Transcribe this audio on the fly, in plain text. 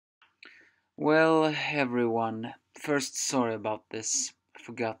Well, everyone, first, sorry about this. I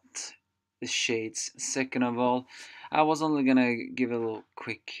forgot the shades. Second of all, I was only gonna give a little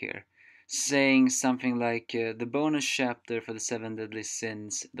quick here, saying something like the bonus chapter for the seven deadly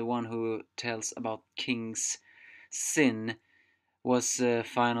sins, the one who tells about King's sin, was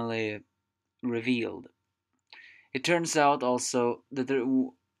finally revealed. It turns out also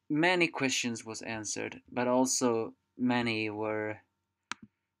that many questions was answered, but also many were,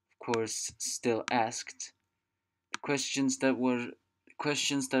 of course, still asked. questions that were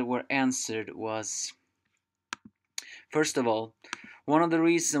questions that were answered was, first of all, one of the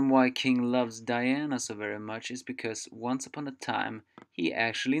reasons why King loves Diana so very much is because once upon a time he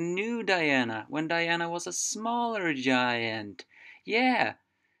actually knew Diana when Diana was a smaller giant. Yeah,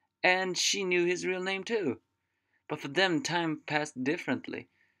 and she knew his real name too. But for them time passed differently.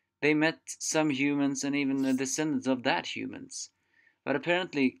 They met some humans and even the descendants of that humans. But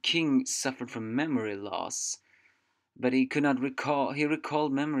apparently King suffered from memory loss, but he could not recall. He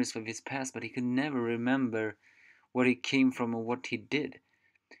recalled memories of his past, but he could never remember where he came from or what he did.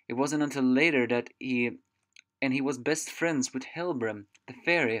 It wasn't until later that he was best friends with Helbram, the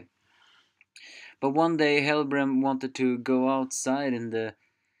fairy. But one day Helbram wanted to go outside in the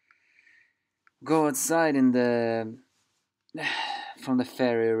from the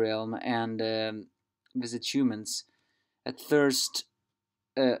fairy realm and visit humans. At first,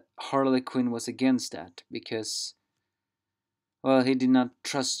 Harlequin was against that because, well, he did not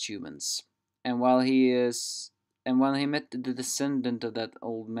trust humans. And when he met the descendant of that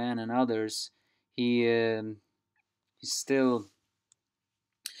old man and others, he he still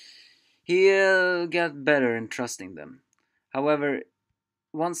he got better in trusting them. However,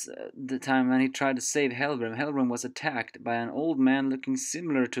 once the time when he tried to save Helbram, Helbram was attacked by an old man looking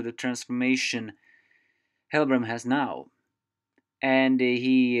similar to the transformation Helbram has now, and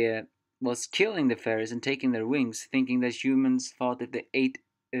he was killing the fairies and taking their wings, thinking that humans thought if they ate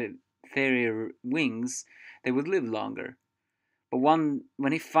fairy wings, they would live longer. But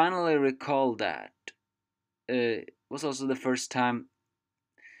when he finally recalled that, was also the first time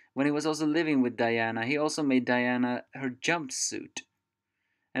when he was also living with Diana. He also made Diana her jumpsuit,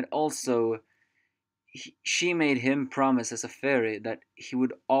 and also she made him promise as a fairy that he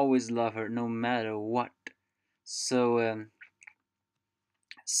would always love her no matter what. So,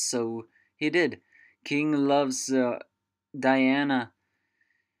 so he did. King loves Diana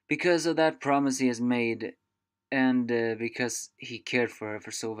because of that promise he has made, and because he cared for her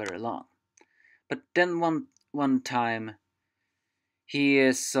for so very long. But then one time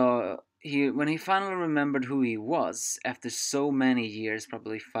he saw he when he finally remembered who he was after so many years,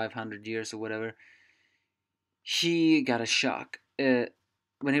 probably 500 years or whatever, he got a shock.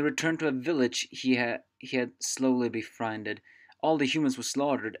 When he returned to a village he had slowly befriended, all the humans were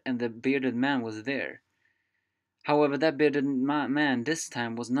slaughtered, and the bearded man was there. However, that bearded man this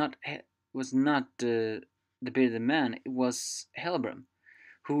time was not the bearded man. It was Helbram,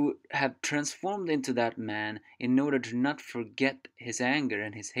 who had transformed into that man in order to not forget his anger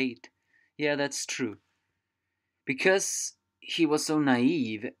and his hate. Yeah, that's true. Because he was so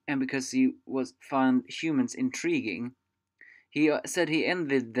naive, and because he was found humans intriguing, he said he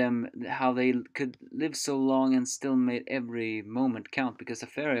envied them how they could live so long and still made every moment count, because a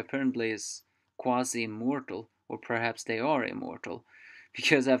fairy apparently is quasi immortal, or perhaps they are immortal.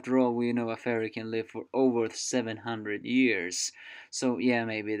 Because after all, we know a fairy can live for over 700 years. So, yeah,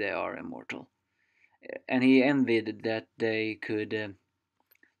 maybe they are immortal. And he envied that they could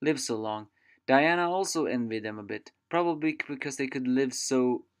live so long. Diana also envied them a bit, probably because they could live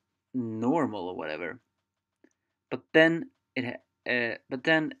so normal or whatever. But then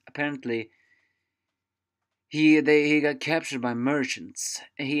apparently he got captured by merchants.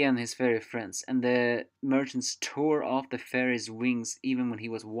 He and his fairy friends, and the merchants tore off the fairy's wings even when he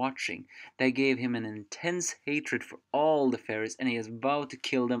was watching. They gave him an intense hatred for all the fairies, and he has vowed to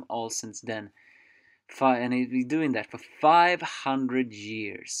kill them all since then. And he's been doing that for 500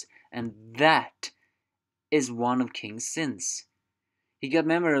 years, and that is one of King's sins. He got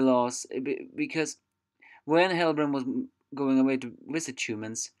memory loss because when Helbram was going away to visit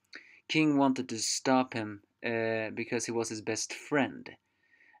humans, King wanted to stop him because he was his best friend.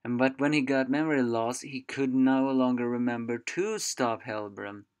 But when he got memory loss, he could no longer remember to stop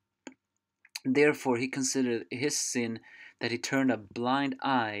Helbram. Therefore, he considered his sin that he turned a blind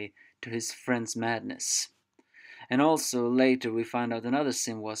eye to his friend's madness. And also, later, we find out another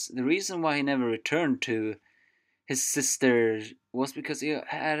sin was the reason why he never returned to his sister was because he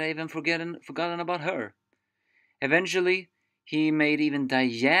had even forgotten about her. Eventually, he made even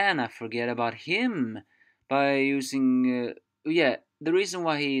Diana forget about him by using yeah, the reason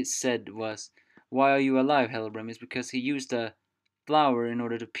why he said was, "Why are you alive, Helbram?" is because he used a flower in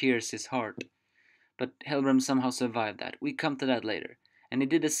order to pierce his heart. But Helbram somehow survived that. We come to that later. And he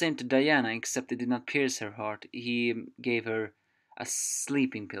did the same to Diana, except it did not pierce her heart. He gave her a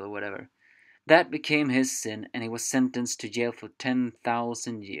sleeping pill or whatever. That became his sin, and he was sentenced to jail for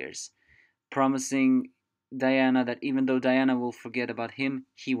 10,000 years, promising Diana that even though Diana will forget about him,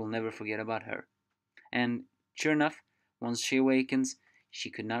 he will never forget about her. And sure enough, once she awakens, she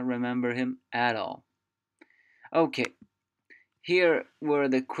could not remember him at all. Okay, here were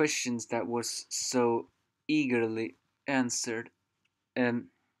the questions that was so eagerly answered.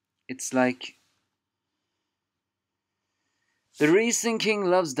 It's like the reason King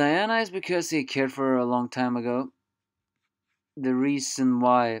loves Diana is because he cared for her a long time ago. The reason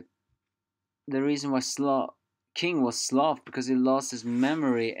why King was sloth because he lost his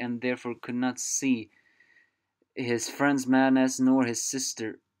memory and therefore could not see his friend's madness nor his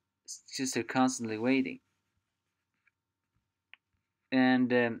sister constantly waiting. And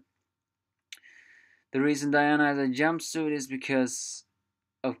the reason Diana has a jumpsuit is because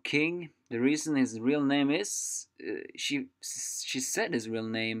of King. The reason his real name is she said his real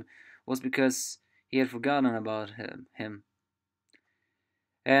name was because he had forgotten about him.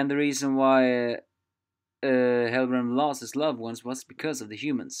 And the reason why Helbram lost his loved ones was because of the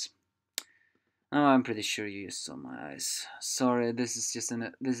humans. Oh, I'm pretty sure you saw my eyes. Sorry, this is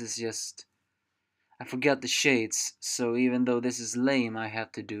just I forgot the shades, so even though this is lame, I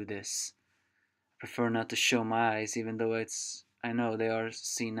have to do this. I prefer not to show my eyes, even though I know they are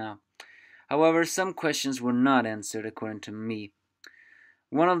seen now. However, some questions were not answered according to me.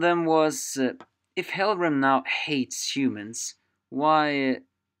 One of them was, if Helbram now hates humans, why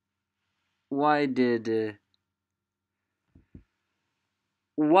why did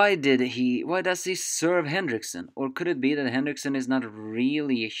why does he serve Hendrickson? Or could it be that Hendrickson is not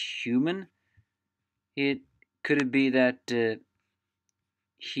really a human? It could it be that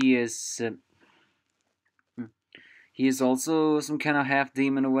he is he is also some kind of half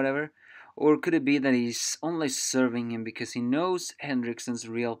demon or whatever? Or could it be that he's only serving him because he knows Hendrickson's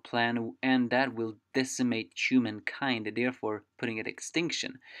real plan and that will decimate humankind, therefore putting it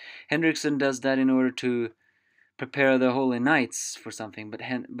extinction? Hendrickson does that in order to prepare the Holy Knights for something,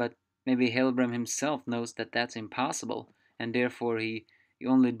 but maybe Helbram himself knows that that's impossible, and therefore he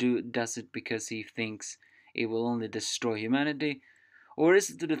only does it because he thinks it will only destroy humanity. Or is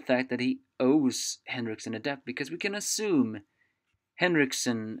it to the fact that he owes Henriksen a debt? Because we can assume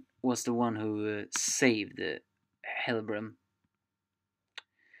Henriksen was the one who saved Helbram.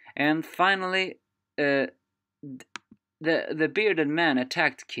 And finally, the bearded man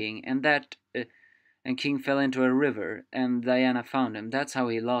attacked King, and King fell into a river, and Diana found him. That's how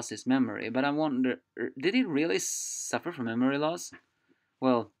he lost his memory. But I wonder, did he really suffer from memory loss?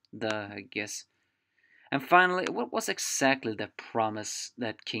 Well, I guess. And finally, what was exactly the promise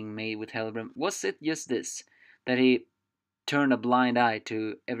that King made with Helbram? Was it just this, that he turned a blind eye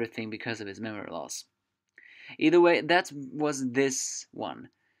to everything because of his memory loss? Either way, that was this one.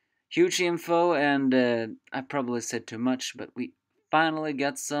 Huge info, and I probably said too much, but we finally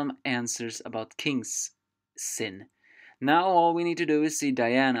got some answers about King's sin. Now all we need to do is see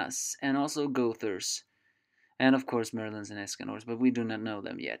Diana's, and also Gother's, and of course Merlin's and Escanor's, but we do not know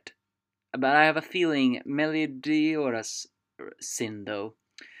them yet. But I have a feeling Melioda's sin, though.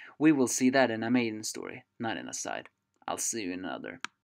 We will see that in a maiden story, not in a side. I'll see you in another.